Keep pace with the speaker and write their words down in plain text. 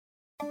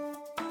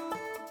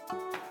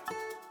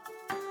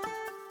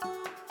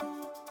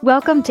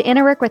Welcome to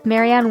Inner Work with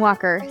Marianne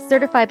Walker,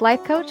 certified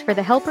life coach for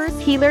the helpers,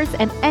 healers,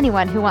 and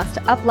anyone who wants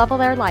to up-level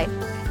their life.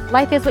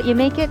 Life is what you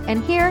make it,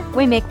 and here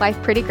we make life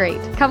pretty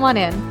great. Come on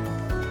in.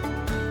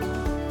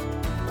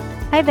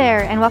 Hi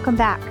there, and welcome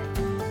back.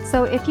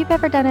 So if you've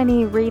ever done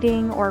any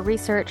reading or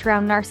research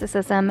around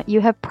narcissism,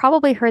 you have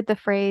probably heard the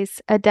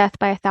phrase, a death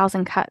by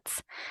 1,000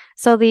 cuts.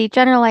 So the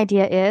general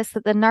idea is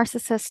that the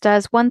narcissist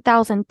does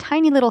 1,000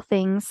 tiny little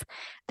things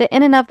that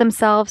in and of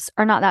themselves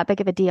are not that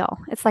big of a deal.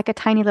 It's like a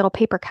tiny little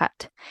paper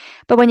cut.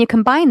 But when you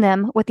combine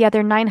them with the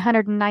other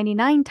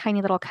 999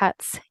 tiny little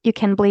cuts, you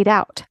can bleed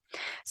out.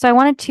 So I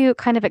wanted to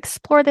kind of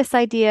explore this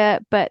idea,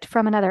 but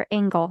from another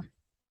angle.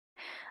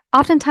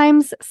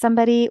 Oftentimes,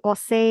 somebody will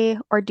say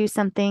or do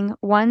something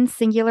one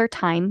singular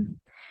time.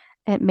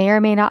 It may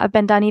or may not have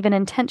been done even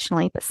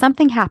intentionally, but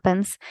something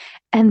happens.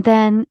 And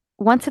then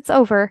once it's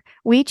over,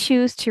 we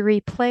choose to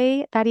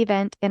replay that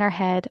event in our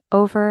head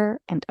over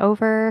and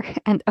over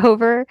and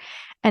over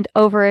and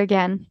over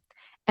again.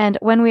 And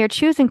when we are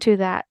choosing to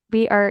that,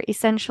 we are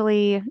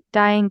essentially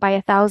dying by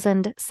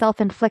 1,000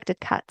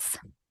 self-inflicted cuts.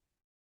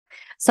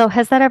 So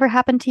has that ever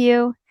happened to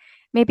you?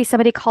 Maybe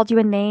somebody called you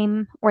a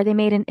name or they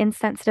made an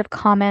insensitive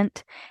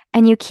comment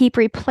and you keep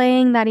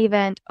replaying that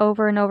event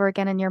over and over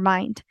again in your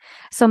mind.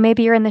 So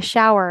maybe you're in the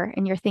shower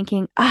and you're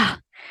thinking,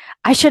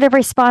 I should have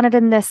responded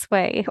in this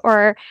way.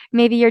 Or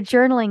maybe you're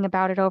journaling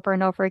about it over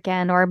and over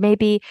again. Or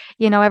maybe,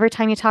 every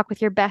time you talk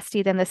with your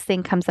bestie, then this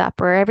thing comes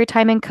up. Or every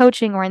time in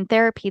coaching or in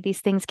therapy, these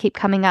things keep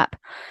coming up.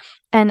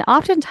 And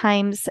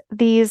oftentimes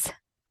these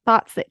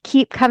thoughts that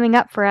keep coming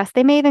up for us,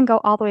 they may even go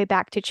all the way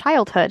back to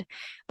childhood,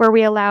 where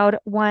we allowed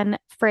one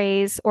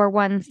phrase or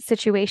one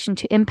situation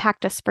to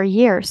impact us for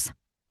years.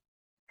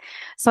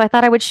 So I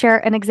thought I would share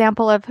an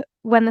example of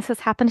when this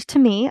has happened to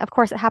me. Of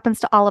course, it happens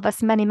to all of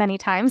us many, many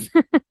times.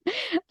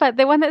 But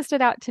the one that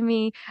stood out to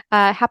me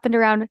happened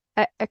around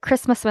a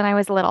Christmas when I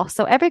was little.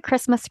 So every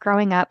Christmas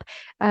growing up,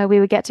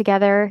 we would get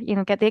together,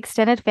 get the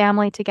extended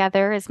family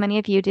together, as many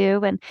of you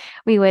do. And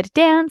we would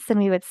dance and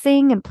we would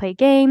sing and play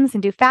games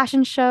and do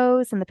fashion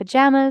shows in the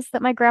pajamas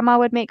that my grandma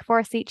would make for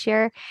us each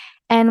year.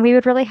 And we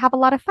would really have a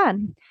lot of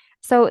fun.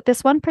 So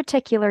this one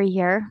particular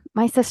year,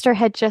 my sister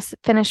had just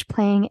finished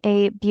playing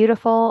a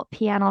beautiful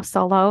piano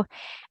solo,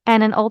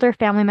 and an older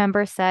family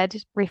member said,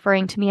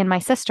 referring to me and my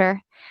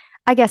sister,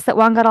 I guess that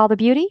one got all the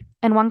beauty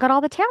and one got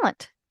all the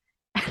talent.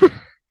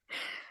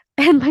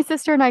 And my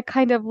sister and I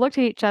kind of looked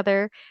at each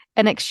other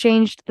and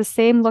exchanged the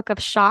same look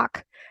of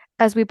shock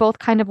as we both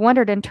kind of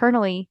wondered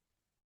internally,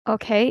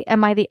 okay,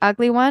 am I the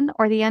ugly one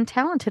or the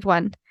untalented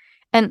one?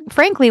 And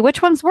frankly,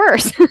 which one's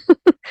worse?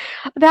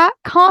 That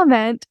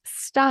comment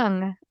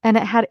stung and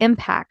it had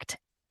impact.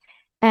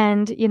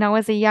 And,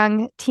 as a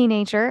young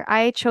teenager,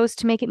 I chose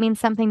to make it mean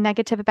something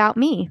negative about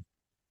me.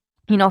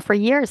 For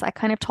years, I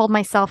kind of told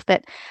myself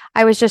that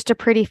I was just a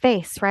pretty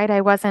face, right?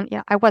 I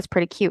was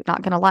pretty cute,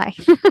 not going to lie.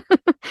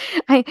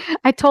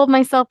 I told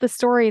myself the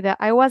story that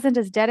I wasn't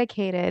as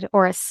dedicated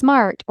or as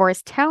smart or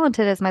as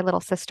talented as my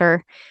little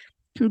sister.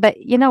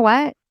 But you know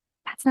what?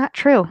 That's not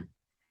true.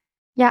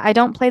 Yeah, I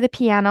don't play the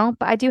piano,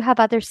 but I do have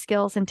other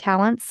skills and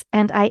talents,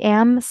 and I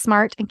am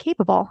smart and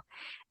capable.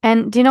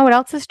 And do you know what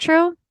else is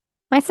true?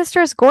 My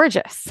sister is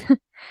gorgeous.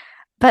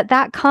 But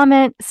that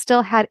comment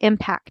still had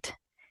impact,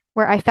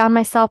 where I found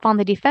myself on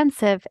the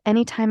defensive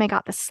anytime I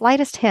got the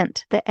slightest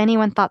hint that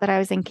anyone thought that I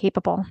was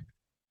incapable.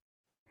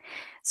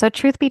 So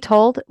truth be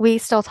told, we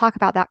still talk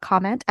about that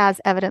comment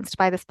as evidenced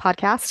by this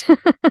podcast.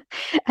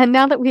 And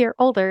now that we are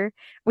older,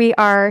 we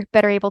are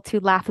better able to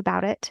laugh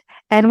about it.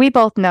 And we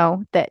both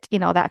know that,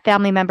 that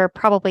family member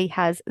probably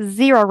has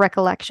zero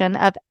recollection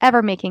of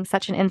ever making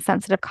such an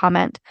insensitive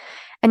comment.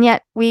 And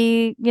yet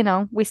we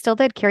still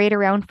did carry it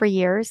around for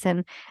years.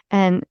 And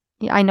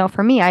I know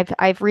for me,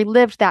 I've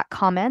relived that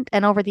comment.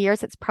 And over the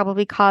years, it's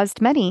probably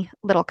caused many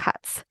little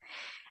cuts.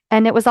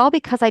 And it was all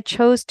because I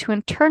chose to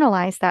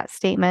internalize that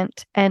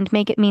statement and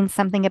make it mean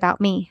something about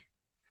me.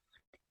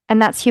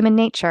 And that's human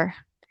nature.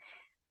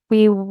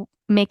 We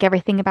make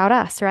everything about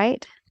us,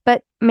 right?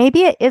 But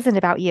maybe it isn't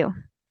about you.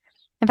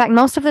 In fact,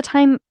 most of the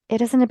time,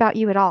 it isn't about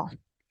you at all.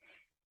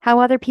 How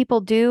other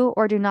people do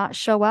or do not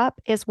show up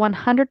is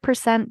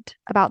 100%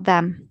 about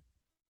them.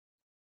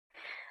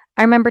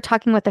 I remember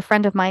talking with a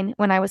friend of mine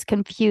when I was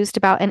confused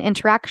about an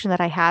interaction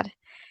that I had.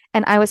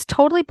 And I was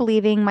totally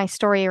believing my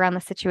story around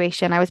the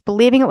situation. I was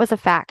believing it was a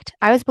fact.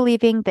 I was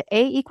believing that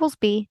A equals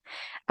B.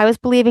 I was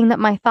believing that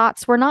my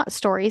thoughts were not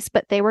stories,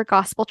 but they were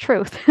gospel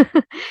truth.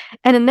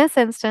 And in this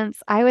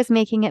instance, I was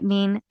making it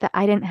mean that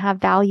I didn't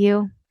have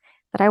value,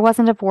 that I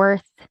wasn't of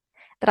worth,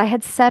 that I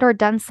had said or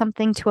done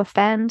something to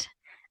offend,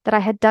 that I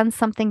had done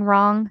something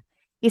wrong.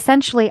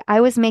 Essentially,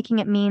 I was making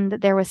it mean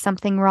that there was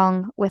something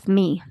wrong with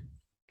me.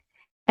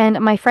 And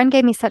my friend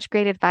gave me such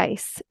great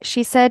advice.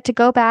 She said to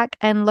go back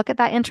and look at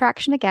that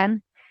interaction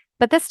again,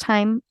 but this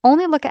time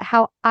only look at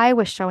how I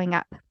was showing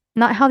up,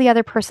 not how the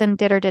other person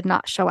did or did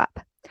not show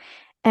up.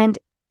 And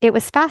it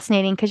was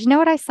fascinating because you know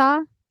what I saw?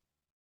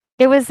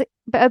 it was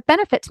a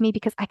benefit to me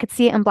because I could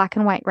see it in black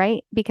and white,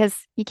 right?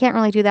 Because you can't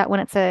really do that when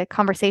it's a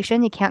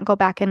conversation. You can't go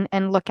back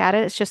and look at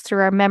it. It's just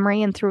through our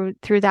memory and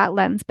through that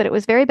lens. But it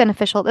was very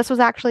beneficial. This was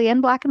actually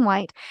in black and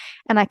white,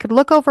 and I could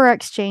look over our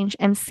exchange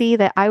and see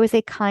that I was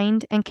a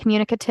kind and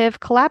communicative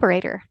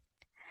collaborator.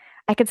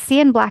 I could see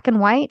in black and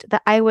white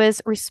that I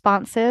was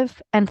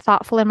responsive and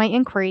thoughtful in my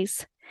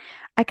inquiries.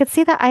 I could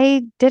see that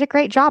I did a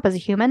great job as a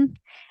human,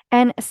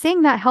 and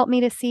seeing that helped me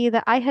to see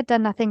that I had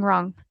done nothing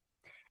wrong.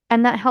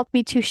 And that helped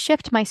me to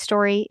shift my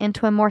story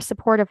into a more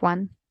supportive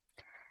one.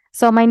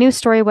 So my new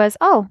story was,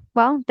 oh,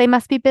 well, they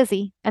must be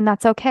busy, and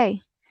that's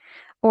okay.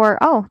 Or,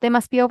 oh, they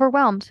must be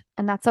overwhelmed,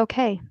 and that's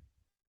okay.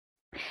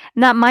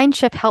 And that mind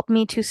shift helped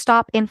me to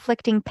stop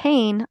inflicting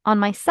pain on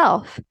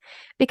myself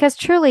because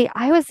truly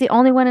I was the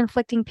only one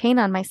inflicting pain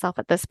on myself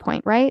at this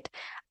point, right?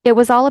 It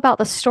was all about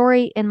the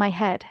story in my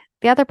head.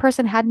 The other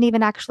person hadn't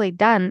even actually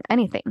done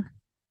anything.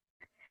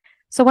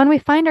 So when we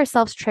find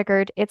ourselves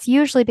triggered, it's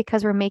usually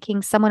because we're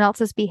making someone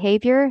else's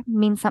behavior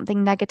mean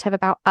something negative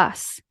about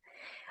us.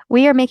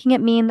 We are making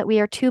it mean that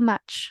we are too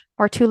much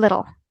or too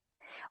little.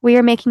 We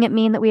are making it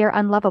mean that we are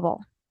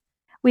unlovable.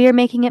 We are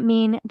making it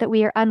mean that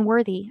we are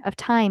unworthy of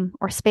time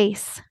or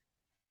space.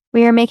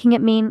 We are making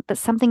it mean that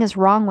something is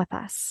wrong with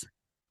us.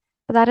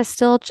 But that is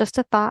still just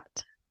a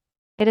thought.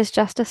 It is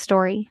just a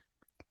story.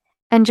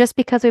 And just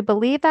because we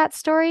believe that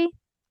story,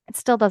 it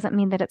still doesn't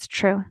mean that it's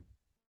true.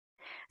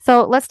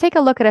 So let's take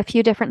a look at a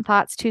few different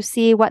thoughts to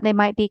see what they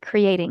might be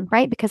creating,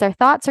 right? Because our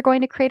thoughts are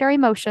going to create our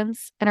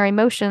emotions, and our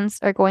emotions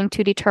are going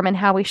to determine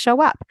how we show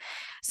up.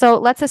 So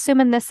let's assume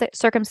in this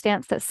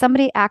circumstance that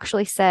somebody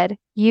actually said,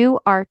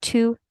 "You are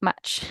too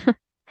much."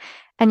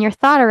 And your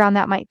thought around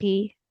that might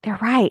be, "They're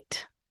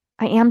right.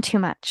 I am too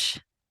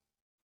much."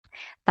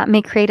 That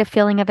may create a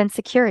feeling of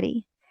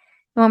insecurity.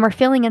 And when we're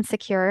feeling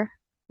insecure,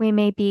 we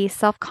may be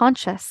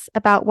self-conscious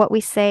about what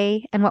we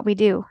say and what we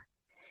do.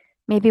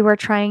 Maybe we're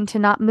trying to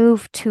not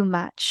move too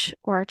much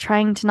or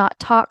trying to not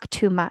talk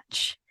too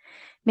much.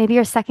 Maybe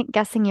you're second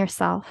guessing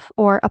yourself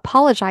or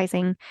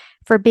apologizing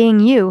for being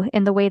you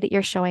in the way that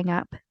you're showing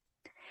up.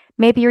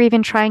 Maybe you're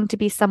even trying to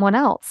be someone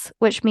else,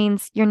 which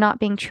means you're not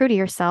being true to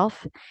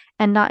yourself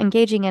and not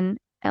engaging in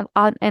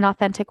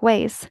authentic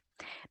ways.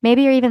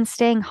 Maybe you're even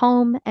staying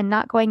home and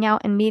not going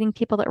out and meeting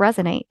people that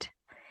resonate.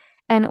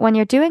 And when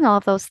you're doing all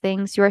of those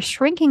things, you are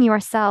shrinking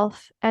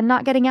yourself and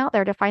not getting out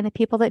there to find the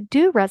people that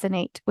do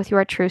resonate with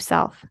your true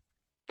self.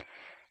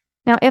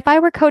 Now, if I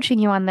were coaching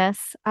you on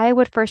this, I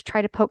would first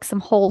try to poke some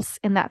holes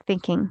in that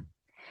thinking.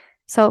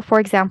 So, for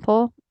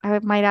example, I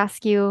might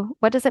ask you,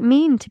 what does it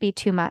mean to be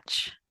too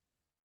much?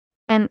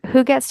 And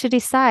who gets to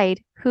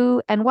decide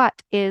who and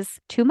what is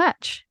too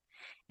much?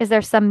 Is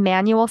there some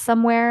manual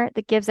somewhere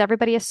that gives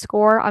everybody a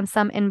score on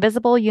some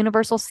invisible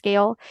universal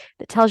scale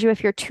that tells you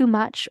if you're too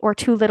much or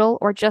too little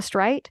or just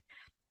right?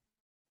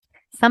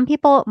 Some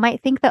people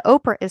might think that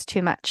Oprah is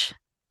too much.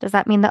 Does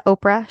that mean that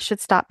Oprah should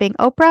stop being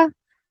Oprah?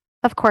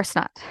 Of course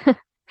not.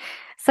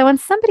 So when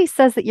somebody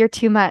says that you're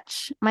too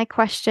much, my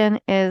question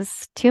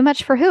is, too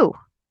much for who?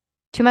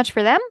 Too much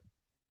for them?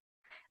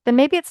 Then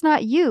maybe it's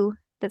not you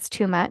that's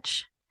too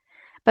much,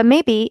 but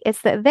maybe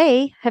it's that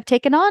they have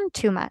taken on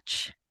too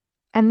much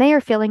and they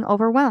are feeling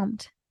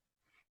overwhelmed.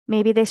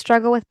 Maybe they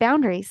struggle with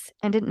boundaries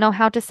and didn't know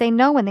how to say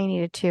no when they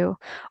needed to,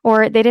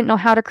 or they didn't know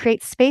how to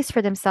create space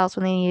for themselves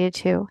when they needed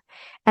to.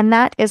 And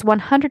that is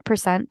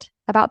 100%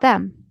 about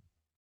them.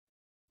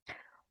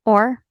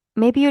 Or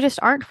maybe you just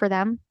aren't for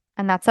them,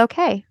 and that's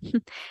okay.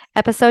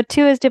 Episode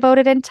 2 is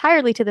devoted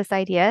entirely to this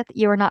idea that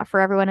you are not for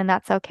everyone, and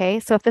that's okay.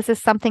 So if this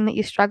is something that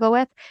you struggle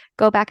with,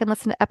 go back and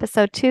listen to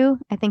episode 2.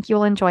 I think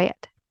you'll enjoy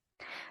it.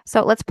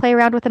 So let's play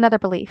around with another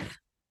belief.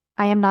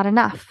 I am not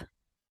enough.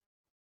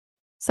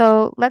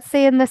 So let's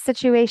say in this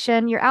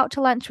situation, you're out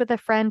to lunch with a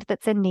friend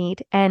that's in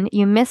need, and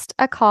you missed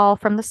a call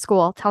from the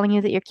school telling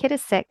you that your kid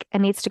is sick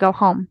and needs to go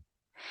home.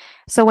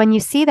 So when you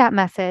see that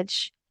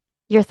message,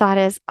 your thought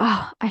is,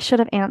 oh, I should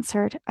have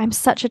answered. I'm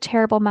such a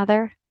terrible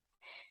mother.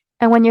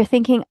 And when you're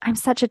thinking, I'm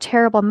such a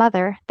terrible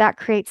mother, that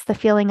creates the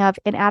feeling of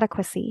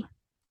inadequacy.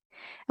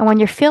 And when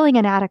you're feeling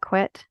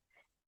inadequate,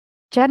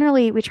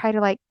 generally we try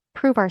to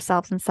prove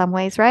ourselves in some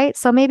ways, right?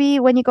 So maybe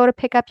when you go to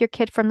pick up your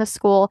kid from the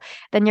school,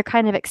 then you're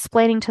kind of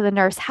explaining to the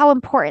nurse how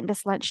important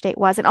this lunch date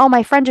was. And oh,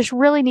 my friend just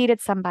really needed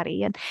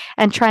somebody,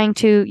 and trying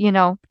to,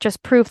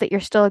 just prove that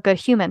you're still a good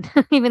human,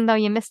 even though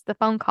you missed the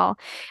phone call.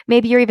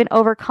 Maybe you're even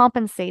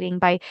overcompensating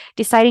by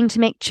deciding to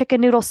make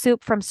chicken noodle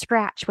soup from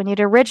scratch when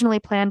you'd originally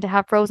planned to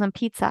have frozen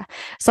pizza.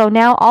 So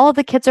now all of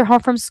the kids are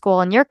home from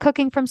school and you're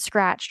cooking from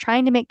scratch,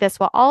 trying to make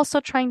this while also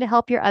trying to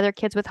help your other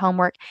kids with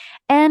homework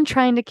and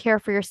trying to care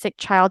for your sick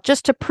child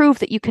just to prove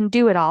that you can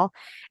do it all.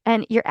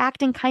 And you're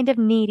acting kind of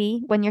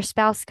needy when your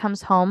spouse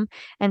comes home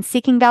and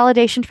seeking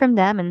validation from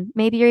them. And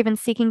maybe you're even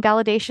seeking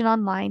validation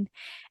online.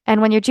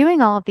 And when you're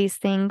doing all of these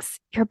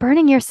things, you're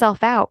burning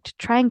yourself out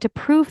trying to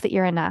prove that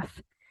you're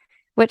enough,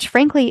 which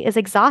frankly is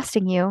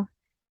exhausting you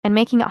and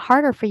making it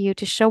harder for you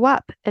to show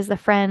up as the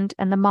friend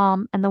and the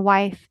mom and the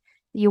wife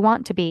you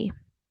want to be.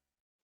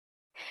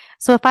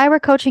 So if I were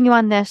coaching you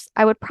on this,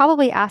 I would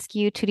probably ask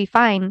you to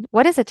define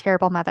what is a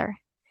terrible mother.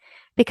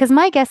 Because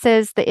my guess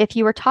is that if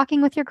you were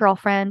talking with your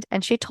girlfriend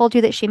and she told you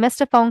that she missed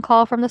a phone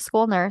call from the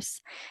school nurse,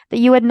 that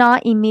you would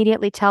not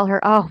immediately tell her,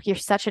 "Oh, you're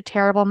such a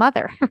terrible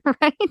mother,"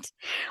 right?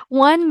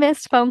 One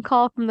missed phone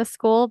call from the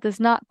school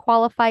does not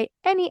qualify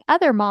any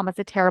other mom as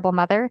a terrible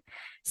mother.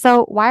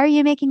 So why are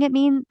you making it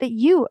mean that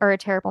you are a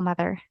terrible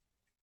mother?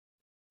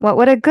 What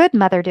would a good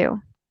mother do?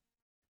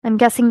 I'm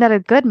guessing that a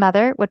good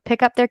mother would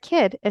pick up their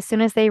kid as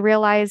soon as they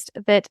realized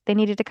that they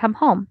needed to come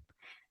home,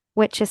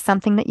 which is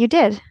something that you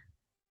did.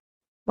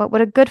 What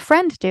would a good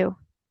friend do?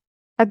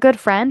 A good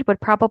friend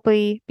would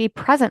probably be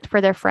present for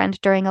their friend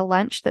during a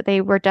lunch that they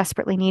were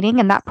desperately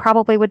needing, and that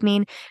probably would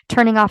mean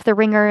turning off the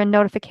ringer and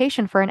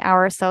notification for an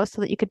hour or so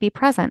that you could be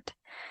present,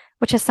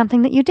 which is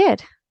something that you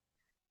did.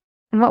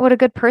 And what would a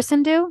good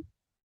person do?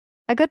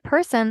 A good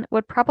person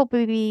would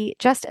probably be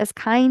just as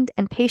kind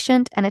and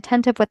patient and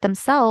attentive with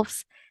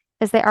themselves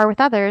as they are with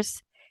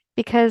others,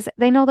 because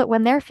they know that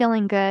when they're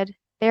feeling good,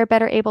 they are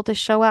better able to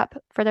show up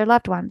for their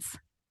loved ones.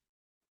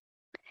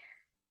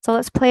 So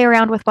let's play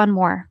around with one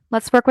more.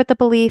 Let's work with the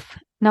belief,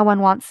 no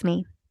one wants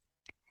me.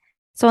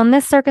 So in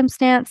this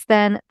circumstance,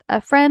 then a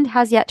friend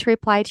has yet to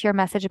reply to your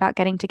message about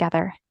getting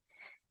together.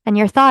 And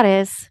your thought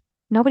is,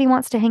 nobody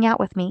wants to hang out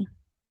with me.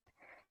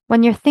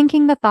 When you're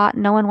thinking the thought,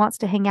 no one wants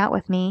to hang out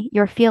with me,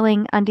 you're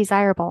feeling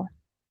undesirable.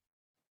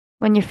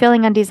 When you're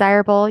feeling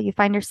undesirable, you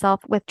find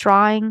yourself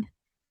withdrawing.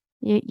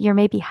 You're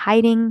maybe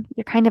hiding.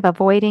 You're kind of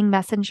avoiding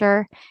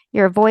messenger.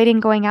 You're avoiding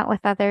going out with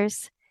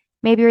others.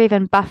 Maybe you're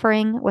even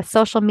buffering with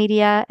social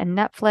media and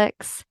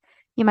Netflix.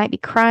 You might be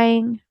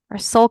crying or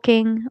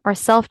sulking or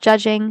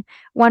self-judging,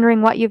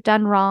 wondering what you've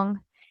done wrong.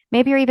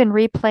 Maybe you're even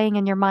replaying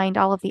in your mind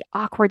all of the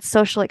awkward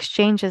social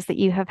exchanges that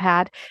you have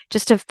had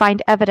just to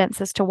find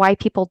evidence as to why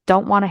people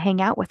don't want to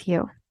hang out with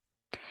you.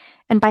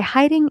 And by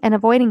hiding and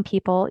avoiding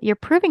people, you're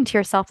proving to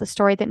yourself the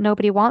story that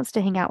nobody wants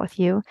to hang out with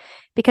you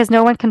because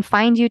no one can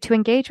find you to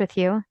engage with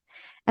you.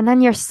 And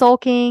then you're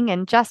sulking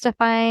and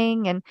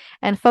justifying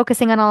and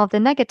focusing on all of the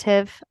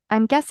negative.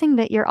 I'm guessing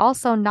that you're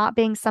also not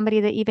being somebody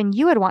that even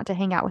you would want to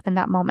hang out with in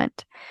that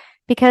moment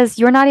because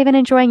you're not even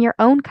enjoying your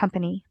own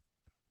company.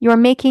 You're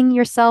making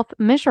yourself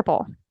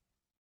miserable.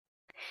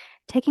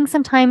 Taking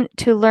some time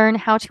to learn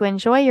how to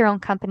enjoy your own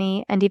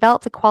company and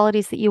develop the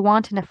qualities that you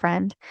want in a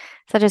friend,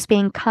 such as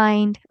being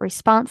kind,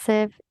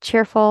 responsive,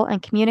 cheerful,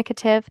 and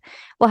communicative,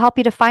 will help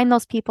you to find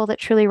those people that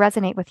truly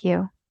resonate with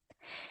you.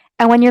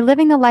 And when you're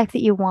living the life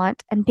that you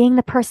want and being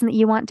the person that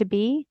you want to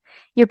be,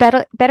 you're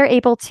better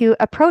able to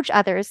approach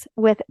others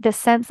with this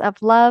sense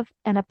of love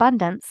and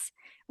abundance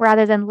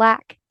rather than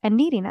lack and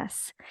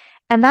neediness.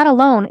 And that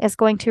alone is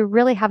going to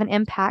really have an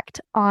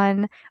impact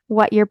on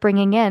what you're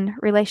bringing in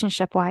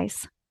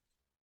relationship-wise.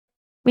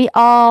 We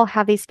all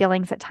have these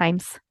feelings at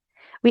times.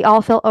 We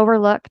all feel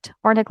overlooked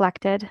or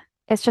neglected.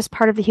 It's just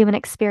part of the human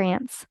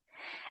experience.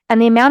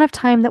 And the amount of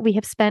time that we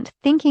have spent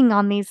thinking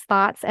on these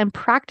thoughts and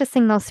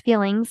practicing those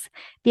feelings,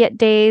 be it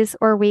days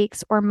or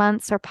weeks or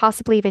months or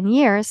possibly even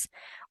years,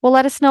 will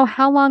let us know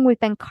how long we've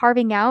been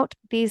carving out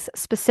these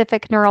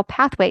specific neural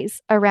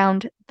pathways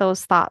around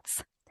those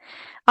thoughts.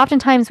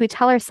 Oftentimes, we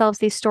tell ourselves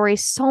these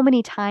stories so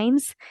many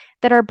times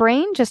that our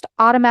brain just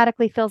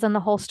automatically fills in the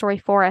whole story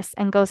for us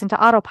and goes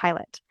into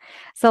autopilot.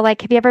 So,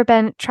 like, have you ever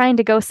been trying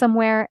to go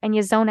somewhere and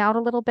you zone out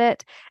a little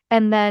bit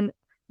and then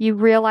you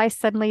realize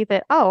suddenly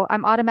that, oh,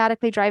 I'm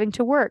automatically driving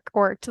to work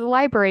or to the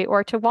library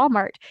or to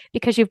Walmart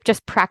because you've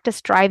just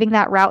practiced driving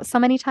that route so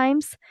many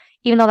times,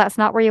 even though that's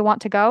not where you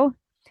want to go?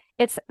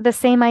 It's the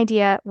same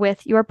idea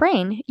with your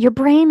brain. Your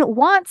brain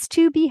wants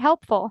to be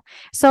helpful.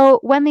 So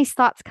when these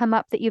thoughts come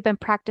up that you've been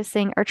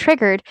practicing are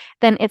triggered,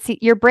 then it's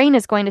your brain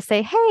is going to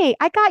say, "Hey,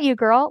 I got you,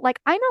 girl. Like,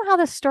 I know how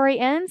the story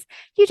ends.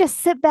 You just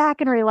sit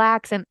back and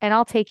relax and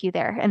I'll take you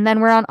there." And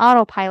then we're on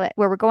autopilot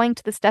where we're going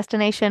to this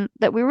destination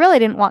that we really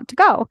didn't want to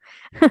go.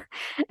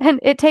 And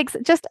it takes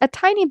just a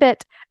tiny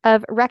bit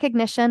of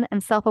recognition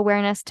and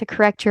self-awareness to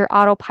correct your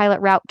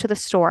autopilot route to the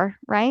store,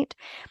 right?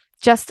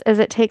 Just as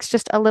it takes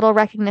just a little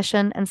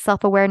recognition and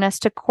self-awareness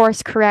to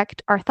course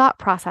correct our thought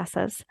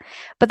processes.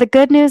 But the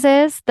good news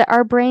is that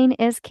our brain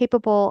is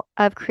capable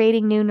of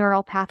creating new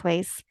neural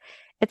pathways.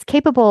 It's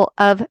capable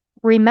of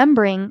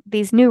remembering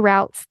these new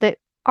routes that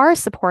are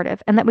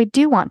supportive and that we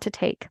do want to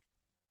take.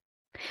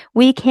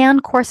 We can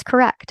course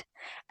correct.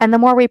 And the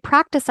more we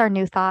practice our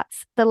new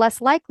thoughts, the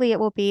less likely it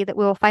will be that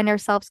we will find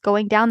ourselves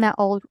going down that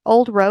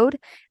old road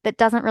that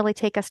doesn't really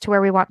take us to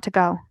where we want to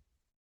go.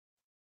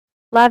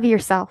 Love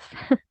yourself.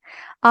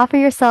 Offer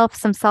yourself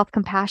some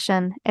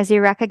self-compassion as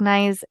you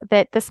recognize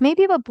that this may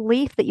be a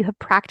belief that you have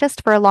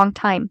practiced for a long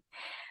time,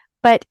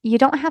 but you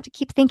don't have to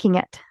keep thinking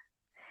it.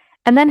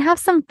 And then have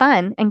some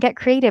fun and get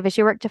creative as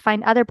you work to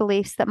find other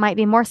beliefs that might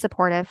be more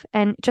supportive,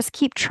 and just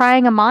keep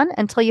trying them on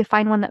until you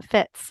find one that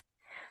fits.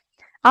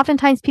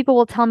 Oftentimes people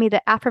will tell me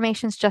that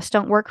affirmations just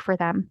don't work for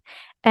them,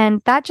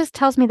 and that just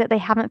tells me that they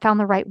haven't found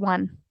the right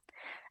one.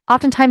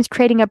 Oftentimes,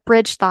 creating a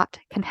bridge thought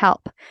can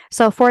help.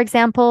 So, for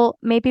example,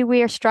 maybe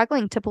we are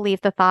struggling to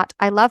believe the thought,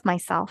 "I love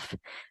myself."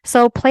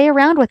 So play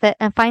around with it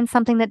and find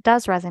something that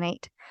does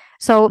resonate.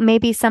 So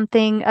maybe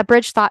a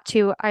bridge thought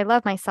to I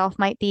love myself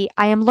might be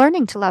I am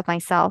learning to love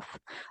myself,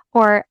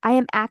 or I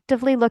am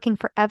actively looking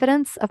for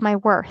evidence of my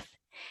worth.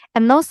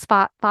 And those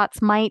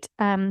thoughts might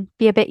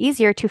be a bit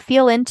easier to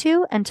feel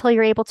into until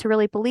you're able to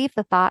really believe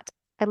the thought,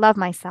 I love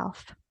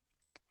myself.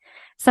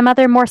 Some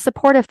other more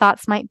supportive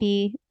thoughts might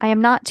be, I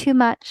am not too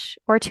much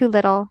or too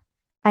little.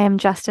 I am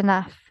just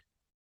enough.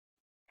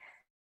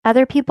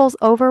 Other people's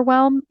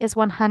overwhelm is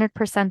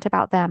 100%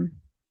 about them.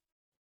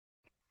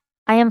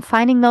 I am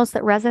finding those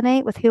that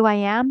resonate with who I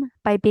am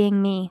by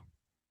being me.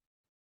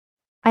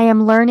 I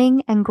am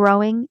learning and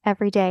growing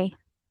every day.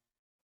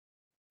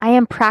 I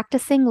am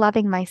practicing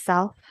loving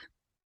myself.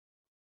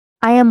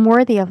 I am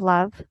worthy of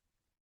love.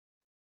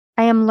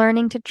 I am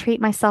learning to treat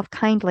myself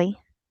kindly.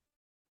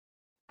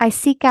 I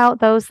seek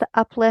out those that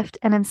uplift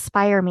and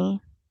inspire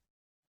me.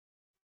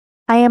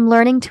 I am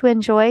learning to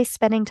enjoy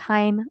spending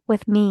time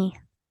with me.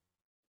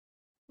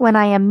 When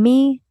I am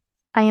me,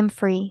 I am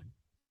free.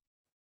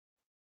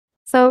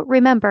 So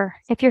remember,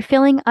 if you're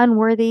feeling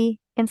unworthy,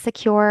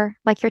 insecure,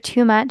 like you're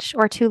too much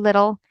or too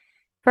little,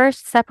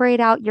 first separate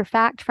out your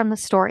fact from the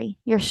story.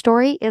 Your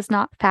story is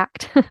not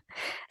fact.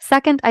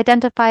 Second,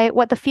 identify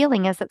what the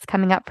feeling is that's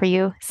coming up for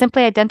you.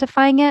 Simply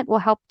identifying it will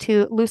help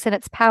to loosen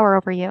its power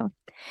over you.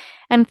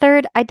 And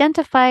third,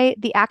 identify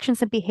the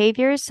actions and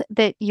behaviors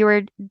that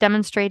you're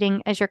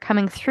demonstrating as you're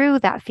coming through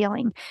that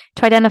feeling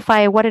to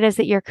identify what it is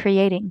that you're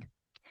creating.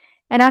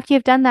 And after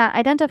you've done that,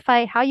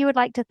 identify how you would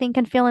like to think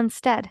and feel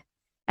instead.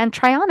 And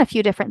try on a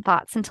few different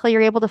thoughts until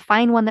you're able to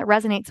find one that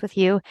resonates with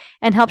you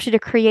and helps you to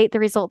create the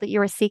result that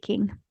you are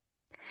seeking.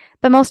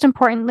 But most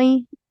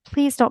importantly,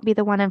 please don't be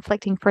the one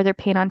inflicting further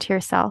pain onto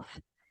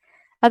yourself.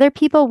 Other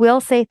people will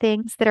say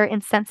things that are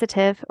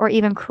insensitive or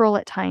even cruel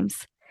at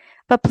times.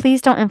 But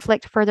please don't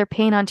inflict further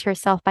pain onto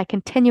yourself by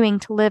continuing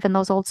to live in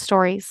those old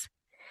stories.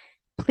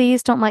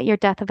 Please don't let your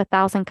death of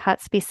 1,000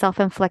 cuts be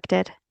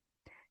self-inflicted.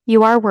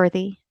 You are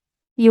worthy.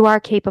 You are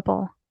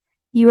capable.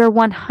 You are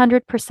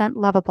 100%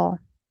 lovable.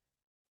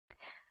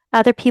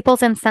 Other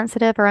people's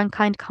insensitive or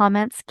unkind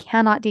comments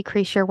cannot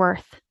decrease your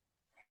worth.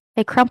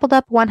 A crumpled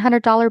up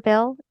 $100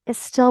 bill is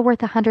still worth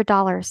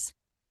 $100.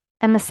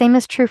 And the same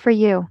is true for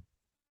you.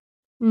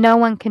 No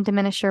one can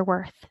diminish your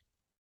worth.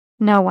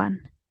 No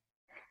one.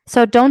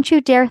 So don't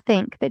you dare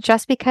think that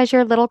just because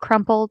you're a little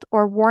crumpled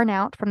or worn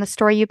out from the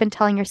story you've been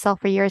telling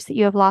yourself for years that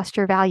you have lost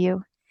your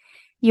value.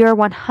 You are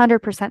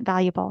 100%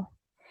 valuable.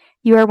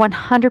 You are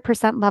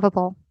 100%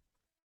 lovable.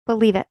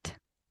 Believe it.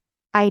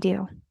 I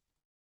do.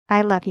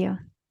 I love you.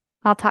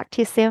 I'll talk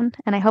to you soon,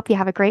 and I hope you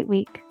have a great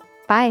week.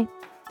 Bye.